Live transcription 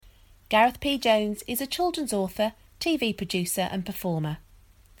Gareth P. Jones is a children's author, TV producer and performer.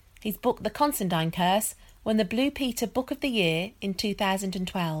 His book The Considine Curse won the Blue Peter Book of the Year in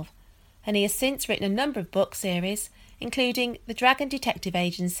 2012, and he has since written a number of book series, including The Dragon Detective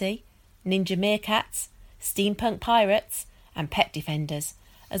Agency, Ninja Meerkats, Steampunk Pirates and Pet Defenders,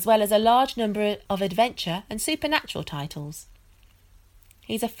 as well as a large number of adventure and supernatural titles.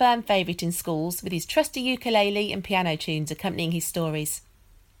 He's a firm favourite in schools, with his trusty ukulele and piano tunes accompanying his stories.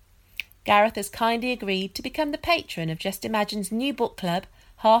 Gareth has kindly agreed to become the patron of Just Imagine's new book club,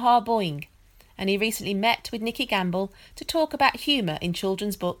 Ha Ha Boing, and he recently met with Nicky Gamble to talk about humour in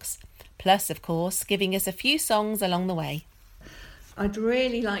children's books, plus, of course, giving us a few songs along the way. I'd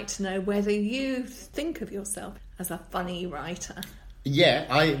really like to know whether you think of yourself as a funny writer. Yeah,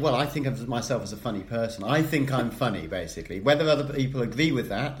 I think of myself as a funny person. I think I'm funny, basically. Whether other people agree with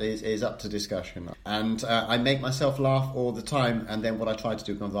that is up to discussion. And I make myself laugh all the time, and then what I try to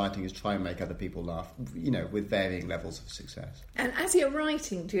do with my writing is try and make other people laugh, with varying levels of success. And as you're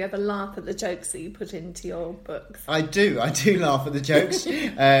writing, do you ever laugh at the jokes that you put into your books? I do laugh at the jokes.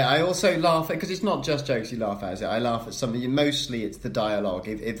 I also laugh at, because it's not just jokes you laugh at, is it? I laugh at something, mostly it's the dialogue.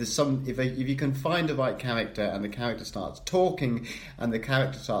 If you can find the right character and the character starts talking and the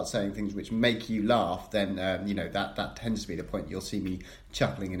character starts saying things which make you laugh, then that tends to be the point you'll see me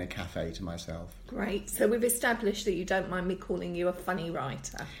chuckling in a cafe to myself. Great. So we've established that you don't mind me calling you a funny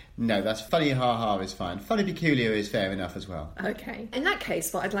writer. No, that's funny ha-ha is fine. Funny peculiar is fair enough as well. Okay. In that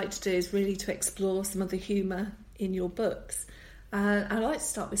case, what I'd like to do is really to explore some of the humour in your books. I'd like to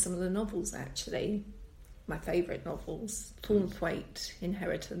start with some of the novels, actually. My favourite novels, Thornthwaite,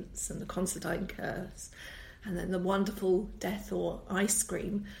 Inheritance and The Considine Curse, and then the wonderful Death or Ice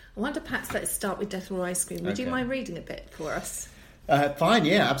Cream. I wonder, perhaps let's start with Death or Ice Cream. Would you mind reading a bit for us? Fine,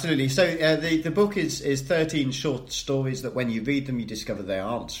 yeah, absolutely. So the book is 13 short stories that when you read them you discover they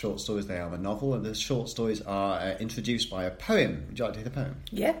aren't short stories, they are a novel, and the short stories are introduced by a poem. Would you like to hear the poem?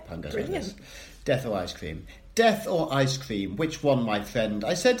 Yeah, Poem goes brilliant. like this. Death or Ice Cream. Death or ice cream, which one, my friend?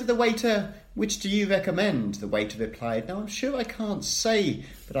 I said to the waiter, which do you recommend? The waiter replied, now I'm sure I can't say,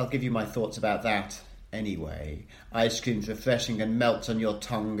 but I'll give you my thoughts about that. Anyway, ice cream's refreshing and melts on your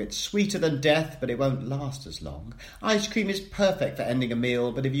tongue. It's sweeter than death, but it won't last as long. Ice cream is perfect for ending a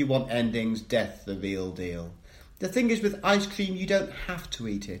meal, but if you want endings, death the real deal. The thing is, with ice cream, you don't have to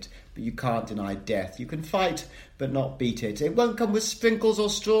eat it, but you can't deny death. You can fight, but not beat it. It won't come with sprinkles or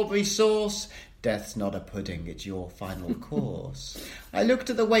strawberry sauce. Death's not a pudding, it's your final course. I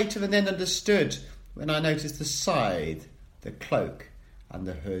looked at the waiter and then understood when I noticed the scythe, the cloak, and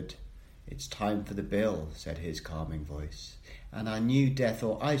the hood. It's time for the bill, said his calming voice, and I knew death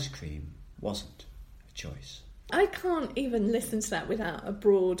or ice cream wasn't a choice. I can't even listen to that without a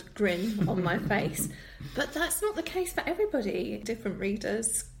broad grin on my face. But that's not the case for everybody. Different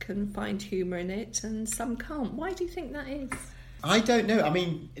readers can find humour in it and some can't. Why do you think that is? I don't know. I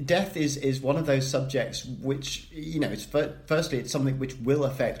mean, death is one of those subjects which, it's firstly, it's something which will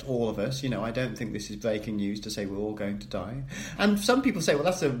affect all of us. I don't think this is breaking news to say we're all going to die. And some people say, well,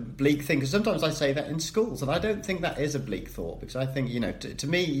 that's a bleak thing, because sometimes I say that in schools, and I don't think that is a bleak thought, because I think, to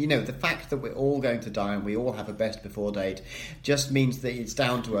me, the fact that we're all going to die and we all have a best before date just means that it's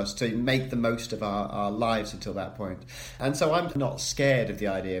down to us to make the most of our lives until that point. And so I'm not scared of the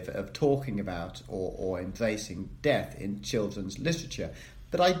idea of talking about or embracing death in children's literature.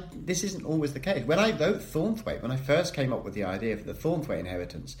 But this isn't always the case. When I wrote Thornthwaite, when I first came up with the idea for the Thornthwaite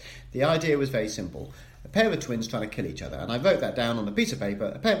Inheritance, the idea was very simple. A pair of twins trying to kill each other. And I wrote that down on a piece of paper,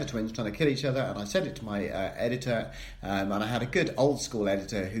 a pair of twins trying to kill each other, and I sent it to my editor, and I had a good old school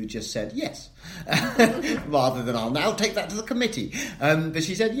editor who just said yes, rather than I'll now take that to the committee. But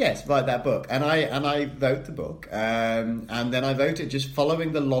she said yes, write that book. And I wrote the book, and then I wrote it just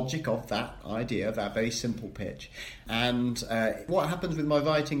following the logic of that idea, of that very simple pitch. And what happens with my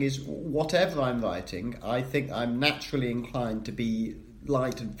writing is, whatever I'm writing, I think I'm naturally inclined to be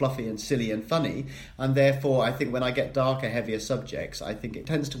light and fluffy and silly and funny, and therefore I think when I get darker, heavier subjects, I think it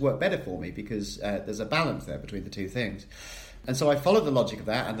tends to work better for me, because there's a balance there between the two things. And so I followed the logic of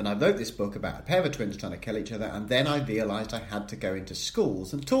that, and then I wrote this book about a pair of twins trying to kill each other, and then I realised I had to go into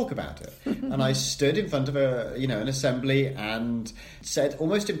schools and talk about it. And I stood in front of an assembly and said,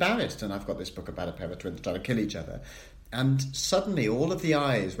 almost embarrassed, and I've got this book about a pair of twins trying to kill each other. And suddenly all of the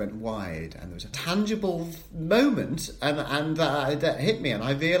eyes went wide, and there was a tangible moment and that hit me, and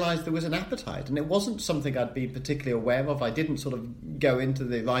I realised there was an appetite, and it wasn't something I'd been particularly aware of. I didn't sort of go into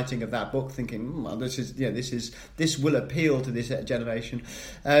the writing of that book thinking, this will appeal to this generation.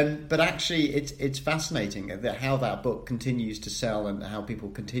 But actually, it's fascinating that how that book continues to sell and how people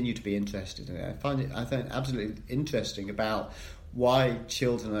continue to be interested in it. I find absolutely interesting about why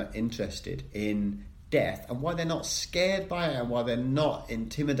children are interested in death and why they're not scared by it and why they're not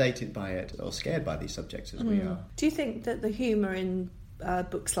intimidated by it or scared by these subjects as we are. Do you think that the humour in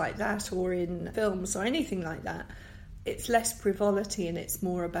books like that or in films or anything like that, it's less frivolity and it's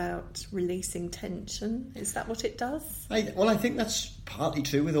more about releasing tension? Is that what it does? I think that's partly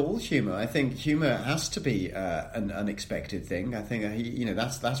true with all humour. I think humour has to be an unexpected thing. I think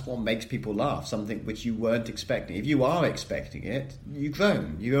that's what makes people laugh. Something which you weren't expecting. If you are expecting it, you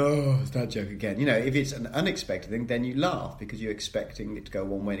groan. You go, oh, it's that joke again. If it's an unexpected thing, then you laugh because you're expecting it to go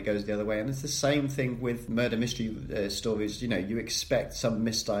one way and it goes the other way. And it's the same thing with murder mystery stories. You expect some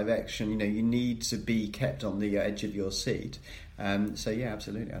misdirection. You need to be kept on the edge of your seat. So yeah,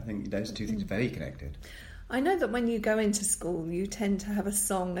 absolutely. I think those two things are very connected. I know that when you go into school, you tend to have a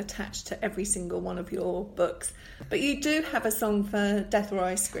song attached to every single one of your books. But you do have a song for Death or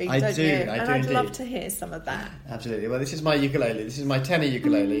Ice Cream, don't you? And I'd love to hear some of that. Absolutely. Well, this is my ukulele. This is my tenor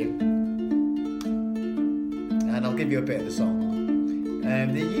ukulele. And I'll give you a bit of the song.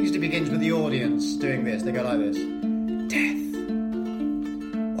 It usually begins with the audience doing this. They go like this. Death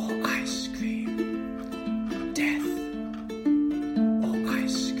or ice cream. Death or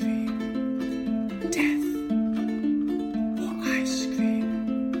ice cream. Death or ice cream.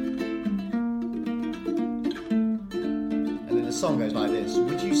 And then the song goes like this.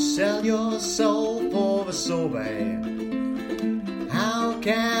 Would you sell your soul for a sorbet? How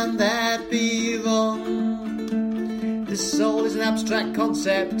can that be wrong? The soul is an abstract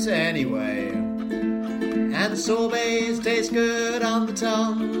concept anyway, and sorbets taste good on the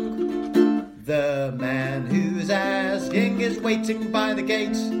tongue. The man who's asking is waiting by the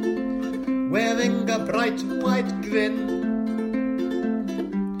gate, wearing a bright white grin.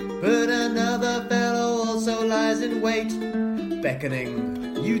 But another fellow also lies in wait,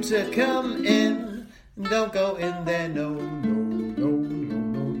 beckoning you to come in. Don't go in there, no, no, no, no,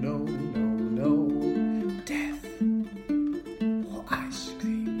 no, no, no, no. Death or ice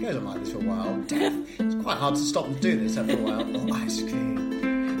cream. Goes on like this for a while. Death. It's quite hard to stop and do this after a while. Or ice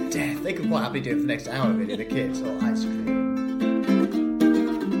cream. Death. They could quite happily do it for the next hour, really, the kids. Or ice cream.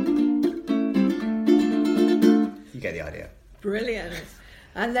 You get the idea. Brilliant.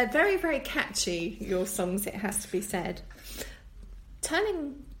 And they're very, very catchy, your songs, it has to be said.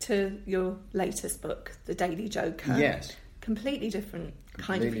 Turning to your latest book, The Daily Joker. Yes. Completely different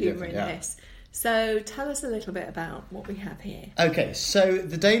kind of humour in this. So tell us a little bit about what we have here. Okay, so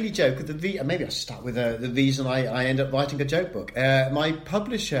The Daily Joker, maybe I should start with the reason I ended up writing a joke book. My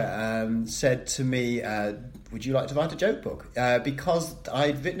publisher said to me, would you like to write a joke book? Because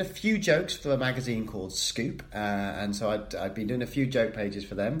I'd written a few jokes for a magazine called Scoop, and so I'd been doing a few joke pages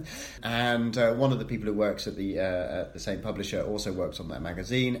for them. And one of the people who works at the same publisher also works on that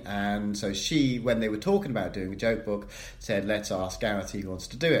magazine. And so she, when they were talking about doing a joke book, said, let's ask Gareth who wants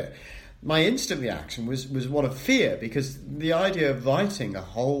to do it. My instant reaction was one of fear, because the idea of writing a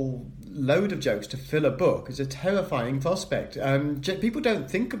whole load of jokes to fill a book is a terrifying prospect. People don't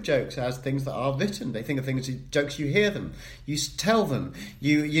think of jokes as things that are written. They think of things as jokes. You hear them, you tell them,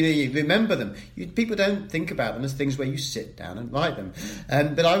 you remember them. People don't think about them as things where you sit down and write them.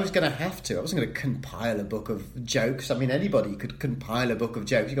 But I was going to have to. I wasn't going to compile a book of jokes. I mean, anybody could compile a book of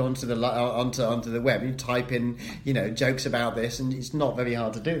jokes. You go onto the web and you type in, jokes about this, and it's not very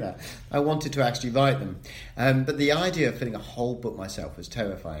hard to do that. I wanted to actually write them. But the idea of filling a whole book myself was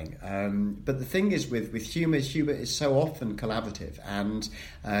terrifying. But the thing is with humour is so often collaborative, and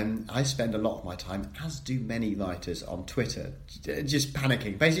I spend a lot of my time, as do many writers, on Twitter, just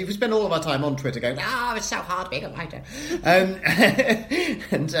panicking. Basically, we spend all of our time on Twitter going, it's so hard being a writer.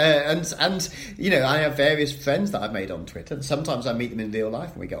 And I have various friends that I've made on Twitter, and sometimes I meet them in real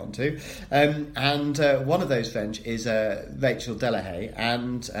life and we get on too. And one of those friends is Rachel Delahaye,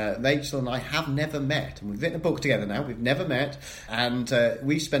 and Rachel and I have never met, and we've written a book together now. We've never met, and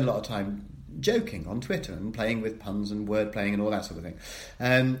we spend a lot of time joking on Twitter and playing with puns and word playing and all that sort of thing.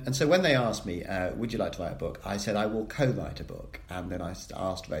 And so when they asked me, would you like to write a book? I said I will co-write a book. And then I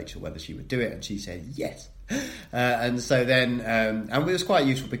asked Rachel whether she would do it, and she said yes. And so then, and it was quite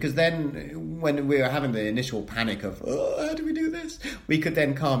useful, because then when we were having the initial panic of, how do we do this? We could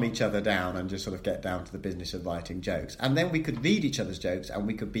then calm each other down and just sort of get down to the business of writing jokes. And then we could read each other's jokes, and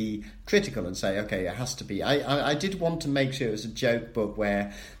we could be critical and say, okay, it has to be. I did want to make sure it was a joke book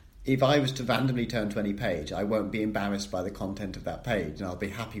where if I was to randomly turn to any page, I won't be embarrassed by the content of that page, and I'll be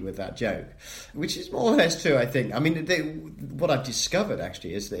happy with that joke, which is more or less true, I think. I mean, what I've discovered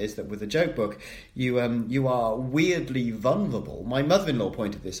actually is that with a joke book, you are weirdly vulnerable. My mother-in-law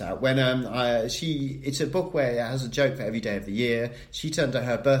pointed this out when it's a book where it has a joke for every day of the year. She turned to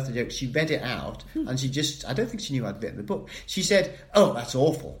her birthday joke, she read it out, and I don't think she knew I'd written the book. She said, "Oh, that's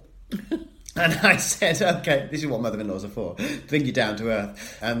awful." And I said, okay, this is what mother-in-laws are for, bring you down to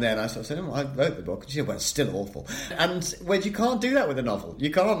earth. And then I sort of said, I wrote the book. And she said, well, it's still awful. And you can't do that with a novel.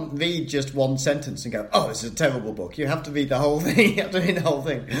 You can't read just one sentence and go, oh, this is a terrible book. You have to read the whole thing. You have to read the whole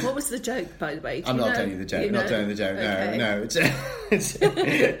thing. What was the joke, by the way? I'm not telling you the joke. Not telling you the joke. Okay. No.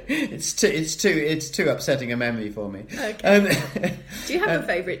 It's too upsetting a memory for me. Okay. Do you have a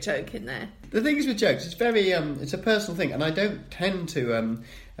favourite joke in there? The thing is with jokes, it's very it's a personal thing, and I don't tend to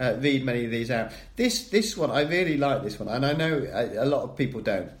read many of these out. This one, I really like this one, and I know a lot of people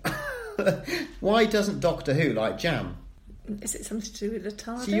don't. Why doesn't Doctor Who like jam? Is it something to do with the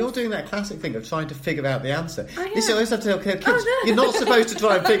TARDIS? So you're doing that classic thing of trying to figure out the answer. I am. This always have to tell kids, Oh, no. you're not supposed to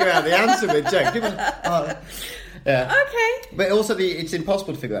try and figure out the answer with jokes. Yeah. Okay. But also, it's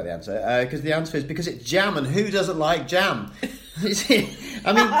impossible to figure out the answer because the answer is because it's jam, and who doesn't like jam?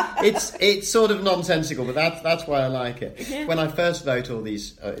 I mean, it's sort of nonsensical, but that's why I like it. Yeah. When I first wrote all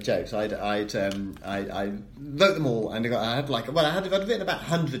these jokes, I wrote them all, and I'd written about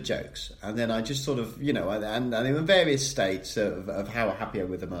 100 jokes, and then I just sort of, and they were in various states of how happy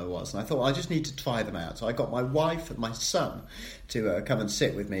with them I was, and I thought I just need to try them out. So I got my wife and my son to come and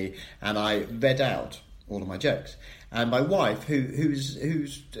sit with me, and I read out all of my jokes. And my wife, who's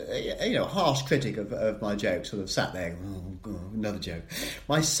a harsh critic of my jokes, sort of sat there, oh, God, another joke.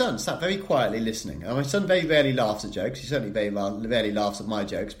 My son sat very quietly listening. And my son very rarely laughs at jokes. He certainly very rarely laughs at my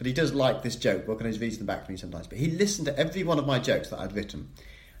jokes, but he does like this joke book, and he reads them back to me sometimes. But he listened to every one of my jokes that I'd written,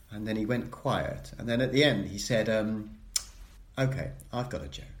 and then he went quiet. And then at the end, he said, "Okay, I've got a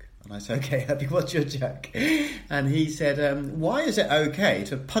joke." And I said, "Okay, Abby, what's your joke?" And he said, "Why is it okay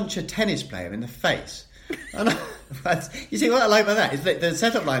to punch a tennis player in the face?" And you see what I like about that is that the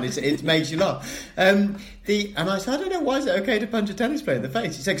setup line it makes you laugh. And I said, I don't know, why is it okay to punch a tennis player in the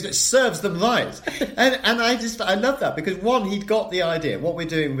face? He said, because it serves them right. And I love that because one, he'd got the idea. What we're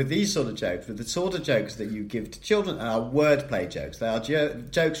doing with these sort of jokes, with the sort of jokes that you give to children, are wordplay jokes. They are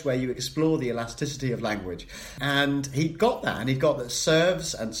jokes where you explore the elasticity of language. And he got that, and he got that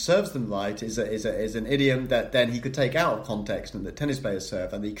serves them right is an idiom that then he could take out of context and that tennis players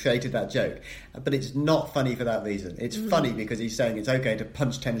serve, and he created that joke. But it's not funny for that reason. It's funny because he's saying it's okay to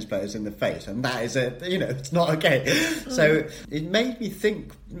punch tennis players in the face, and that is it's not okay. So it made me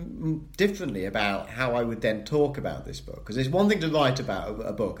think differently about how I would then talk about this book, because it's one thing to write about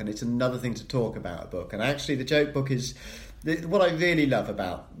a book and it's another thing to talk about a book. And actually the joke book is what I really love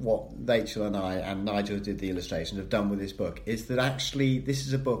about what Rachel and I and Nigel, who did the illustrations, have done with this book is that actually this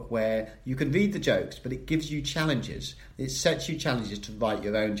is a book where you can read the jokes, but it gives you challenges. It sets you challenges to write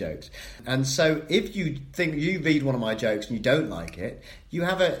your own jokes. And so if you think you read one of my jokes and you don't like it, you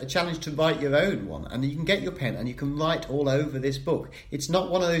have a challenge to write your own one, and you can get your pen and you can write all over this book. It's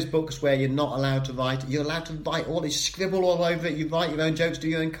not one of those books where you're not allowed to write. You're allowed to write all this, scribble all over it. You write your own jokes, do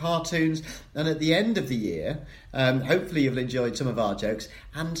your own cartoons, and at the end of the year, hopefully you'll enjoyed some of our jokes,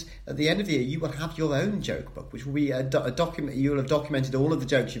 and at the end of the year you will have your own joke book, which will be a document. You will have documented all of the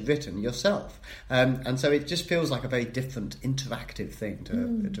jokes you've written yourself, and so it just feels like a very different interactive thing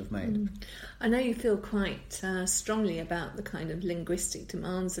to have made. I know you feel quite strongly about the kind of linguistic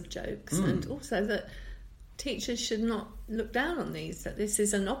demands of jokes, and also that teachers should not look down on these, that this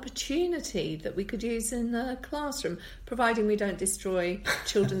is an opportunity that we could use in the classroom, providing we don't destroy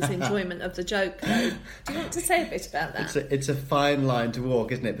children's enjoyment of the joke. Do you want to say a bit about that? It's a fine line to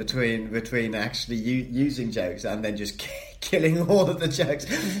walk, isn't it, between actually using jokes and then just killing all of the jokes.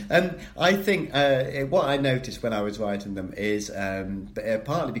 And I think what I noticed when I was writing them is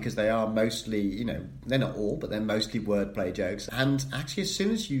partly because they are mostly, they're not all, but they're mostly wordplay jokes. And actually, as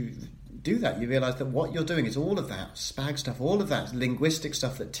soon as you do that, you realise that what you're doing is all of that spag stuff, all of that linguistic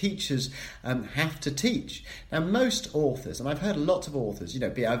stuff that teachers have to teach. Now, most authors, and I've heard lots of authors, are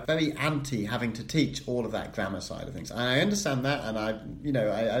very anti having to teach all of that grammar side of things. And I understand that, and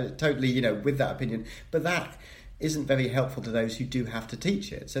I totally, with that opinion. But that isn't very helpful to those who do have to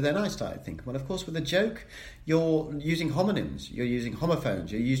teach it. So then I started thinking, well, of course, with a joke, you're using homonyms, you're using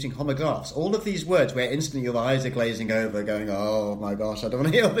homophones, you're using homographs, all of these words where instantly your eyes are glazing over, going, oh my gosh, I don't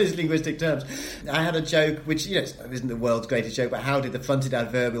want to hear all these linguistic terms. I had a joke, which, isn't the world's greatest joke, but how did the fronted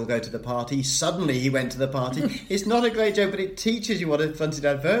adverbial go to the party? Suddenly he went to the party. It's not a great joke, but it teaches you what a fronted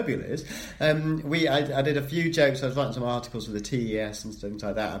adverbial is. I did a few jokes, I was writing some articles for the TES and things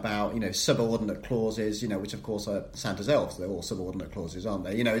like that about, subordinate clauses, which of course are Santa's elves. They're all subordinate clauses, aren't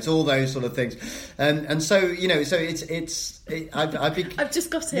they? It's all those sort of things. And so, I've just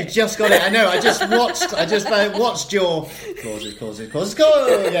got it. You just got it. I know. I just watched your clauses.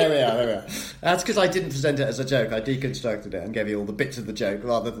 Oh, there we are. That's because I didn't present it as a joke. I deconstructed it and gave you all the bits of the joke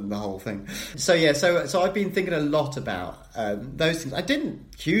rather than the whole thing. So yeah. So I've been thinking a lot about those things. I didn't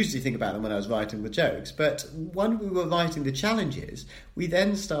hugely think about them when I was writing the jokes, but when we were writing the challenges, we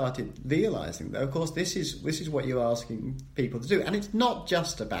then started realising that, of course, this is what you're asking people to do, and it's not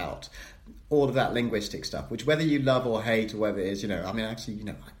just about all of that linguistic stuff, which whether you love or hate or whether it is,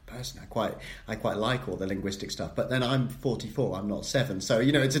 personally, I quite like all the linguistic stuff, but then I'm 44, I'm not 7, so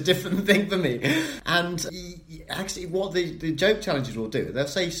it's a different thing for me. And actually, what the joke challenges will do, they'll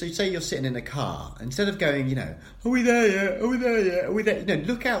say you're sitting in a car, instead of going, are we there yet? Are we there yet? Are we there?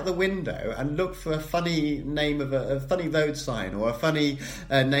 Look out the window and look for a funny name of a funny road sign or a funny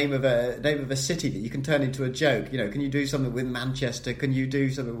name of a city that you can turn into a joke. Can you do something with Manchester? Can you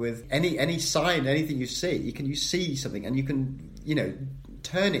do something with any sign, anything you see? Can you see something and you can,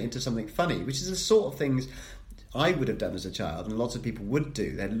 turn it into something funny, which is the sort of things I would have done as a child, and lots of people would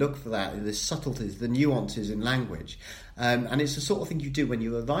do. They'd look for that, the subtleties, the nuances in language. And it's the sort of thing you do when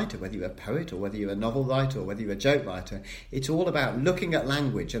you're a writer, whether you're a poet or whether you're a novel writer or whether you're a joke writer. It's all about looking at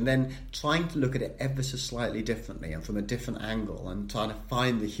language and then trying to look at it ever so slightly differently and from a different angle and trying to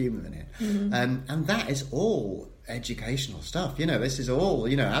find the humour in it. Mm-hmm. And that is all educational stuff. This is all,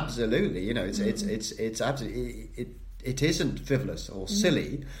 absolutely, it's absolutely... It isn't frivolous or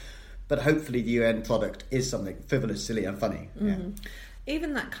silly, but hopefully the end product is something frivolous, silly and funny. Mm. Yeah.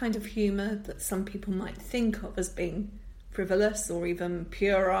 Even that kind of humour that some people might think of as being frivolous or even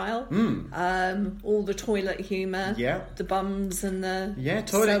puerile, all the toilet humour, the bums and the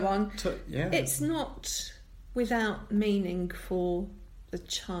so on. It's not without meaning for the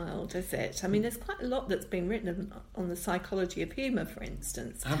child, is it? I mean, there's quite a lot that's been written on the psychology of humour, for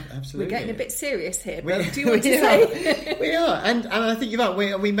instance. Absolutely. We're getting a bit serious here, but do you want to say? We are, and I think you're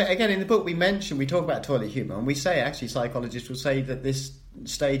right. We again, in the book, we talk about toilet humour, and we say, actually, psychologists will say that this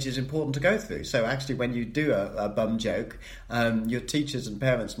stage is important to go through. So actually, when you do a bum joke, your teachers and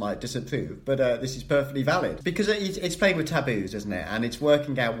parents might disapprove, but this is perfectly valid because it's playing with taboos, isn't it? And it's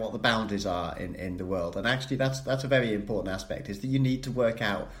working out what the boundaries are in the world. And actually, that's a very important aspect, is that you need to work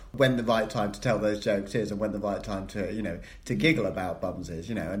out when the right time to tell those jokes is and when the right time to giggle about bums is,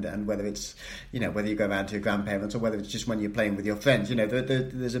 and whether it's, whether you go around to your grandparents or whether it's just when you're playing with your friends,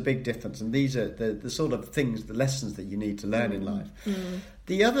 there's a big difference. And these are the sort of things, the lessons that you need to learn in life.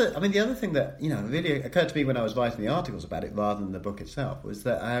 The other thing that really occurred to me when I was writing the articles about it rather than the book itself was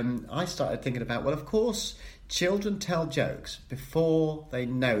that I started thinking about, well, of course, children tell jokes before they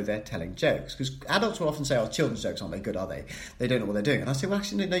know they're telling jokes, because adults will often say, "Oh, children's jokes aren't very good, are they? They don't know what they're doing." And I say, well,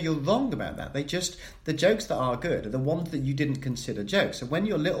 actually, no, you're wrong about that. The jokes that are good are the ones that you didn't consider jokes. So when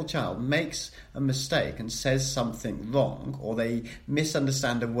your little child makes a mistake and says something wrong, or they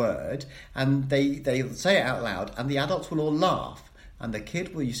misunderstand a word, and they say it out loud, and the adults will all laugh. And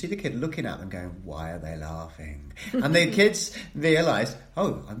you see the kid looking at them going, why are they laughing? And the kids realise,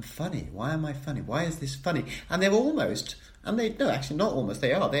 oh, I'm funny. Why am I funny? Why is this funny? And they're they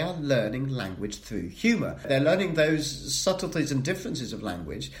are learning language through humour. They're learning those subtleties and differences of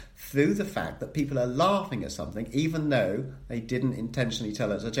language through the fact that people are laughing at something, even though they didn't intentionally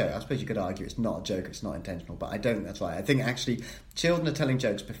tell us a joke. I suppose you could argue it's not a joke, it's not intentional, but I don't think that's right. I think actually children are telling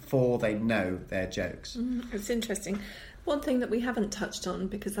jokes before they know they're jokes. It's interesting. One thing that we haven't touched on,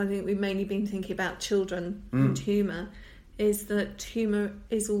 because I think we've mainly been thinking about children and humour, is that humour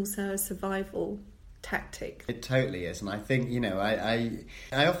is also a survival tactic. It totally is, and I think, I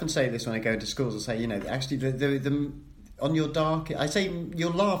often say this when I go into schools. I say, actually the on your dark, I say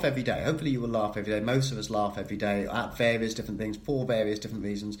you'll laugh every day. Hopefully you will laugh every day. Most of us laugh every day at various different things for various different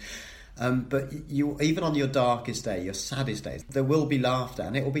reasons. But you, even on your darkest day, your saddest days, there will be laughter,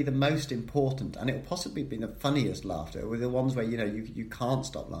 and it will be the most important, and it will possibly be the funniest laughter, with the ones where you can't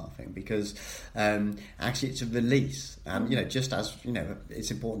stop laughing, because actually it's a release, and just as it's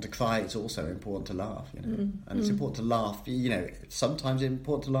important to cry, it's also important to laugh, and it's important to laugh. Sometimes it's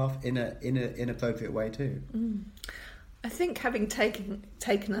important to laugh in an inappropriate way too. I think having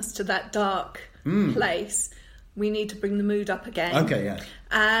taken us to that dark place, we need to bring the mood up again. Okay, yeah.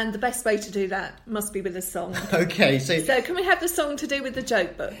 And the best way to do that must be with a song. Okay, so can we have the song to do with the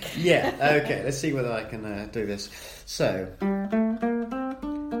joke book? Yeah, okay, let's see whether I can do this. So,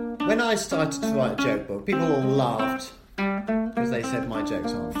 when I started to write a joke book, people all laughed because they said my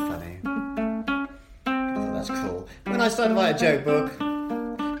jokes aren't funny. I thought that's cool. When I started to write a joke book,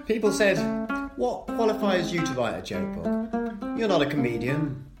 people said, what qualifies you to write a joke book? You're not a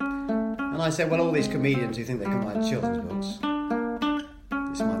comedian. And I said, well, all these comedians who think they can write children's books.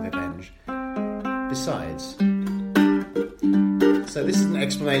 It's my revenge. Besides, so this is an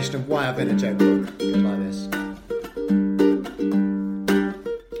explanation of why I've written a joke book. It goes like this.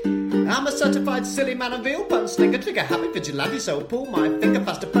 I'm a certified silly man, a real pun slinger, trigger happy vigilante, so pull my finger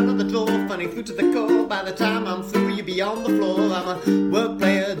faster, pun on the draw, funny through to the core. By the time I'm through, you be on the floor. I'm a word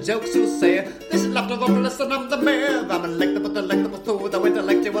player, joke soothsayer. This is laughter-opulous and I'm the mayor. I'm electable, delectable fool with a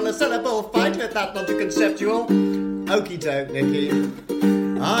intellectual, a syllable fight with that non-conceptual. Okie doke, Nikki.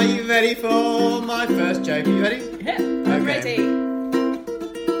 Are you ready for my first joke? Are you ready? Yeah, I'm ready.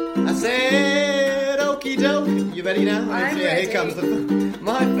 I said, okie doke. You ready now? I'm ready. Here comes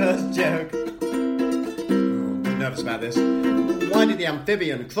my first joke. I'm nervous about this. Why did the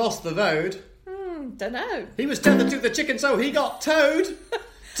amphibian cross the road? Don't know. He was tethered to the chicken, so he got towed.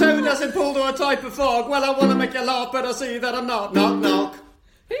 Toad doesn't pull to a type of frog. Well, I want to make you laugh, but I see that I'm not. Knock, knock.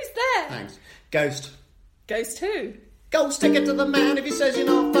 Who's there? Thanks. Ghost. Ghost who? Go stick it to the man if he says you're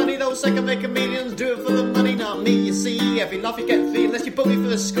not funny. Those second-rate comedians do it for the money, not me. You see, every laugh you get free. Unless you put me for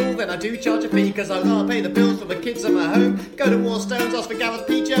a school, then I do charge a fee. Because I can't pay the bills for the kids at my home. Go to Warstones, ask for Gareth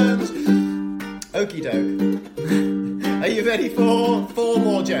P. Jones. Okie doke. Are you ready for 4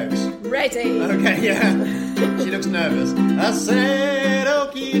 more jokes? Ready. Okay, yeah. She looks nervous. I said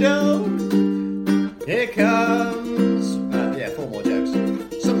okie doke. Here comes... 4 more jokes.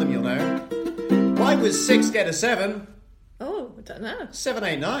 Some of them you'll know. Why was 6 get a 7? Oh, I don't know. 7,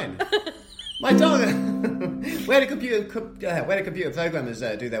 8, 9. My dog... Where do computer programmers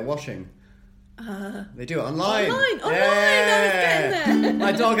do their washing? They do it online. Online, I was getting there.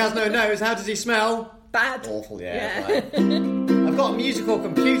 My dog has no nose. How does he smell? Bad. Awful, yeah. Right. I've got a musical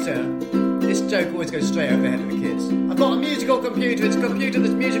computer. This joke always goes straight over the head of the kids. I've got a musical computer. It's a computer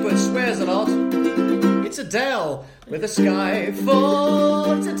that's musical and swears a lot. It's Adele with a sky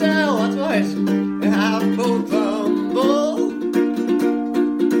full. It's Adele, that's right. Apple crumble,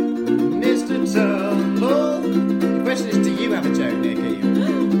 Mr. Tumble. The question is, do you have a joke, Nikki?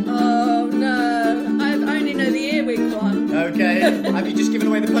 Oh no, I only know the Earwig one. Okay, have you just given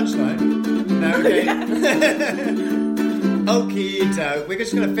away the punchline? No, okay. Okie doke. We're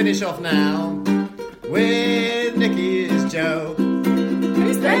just going to finish off now with Nikki's joke.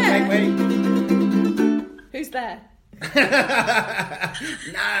 Who's there? Wait. Who's there?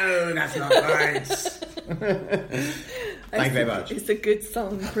 No, that's not right. Thank you very much. It's a good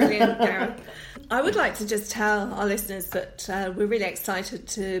song. Brilliant, Gareth. I would like to just tell our listeners that we're really excited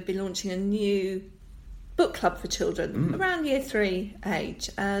to be launching a new book club for children around year 3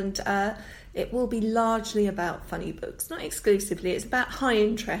 age, and it will be largely about funny books, not exclusively. It's about high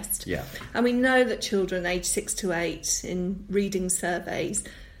interest. Yeah. And we know that children aged 6 to 8 in reading surveys,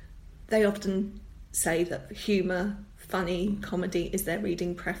 they often say that humour, funny, comedy is their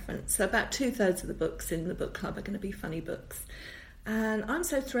reading preference. So about 2/3 of the books in the book club are going to be funny books. And I'm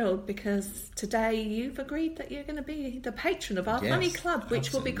so thrilled because today you've agreed that you're going to be the patron of our funny club, which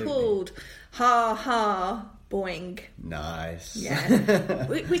absolutely. will be called Ha Ha Boing. Nice. Yeah.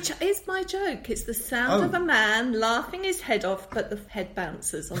 Which is my joke. It's the sound of a man laughing his head off, but the head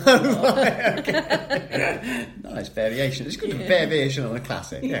bounces on the floor. Nice variation. It's good variation on a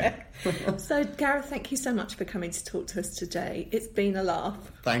classic. Yeah. So, Gareth, thank you so much for coming to talk to us today. It's been a laugh.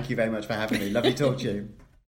 Thank you very much for having me. Lovely to talk to you.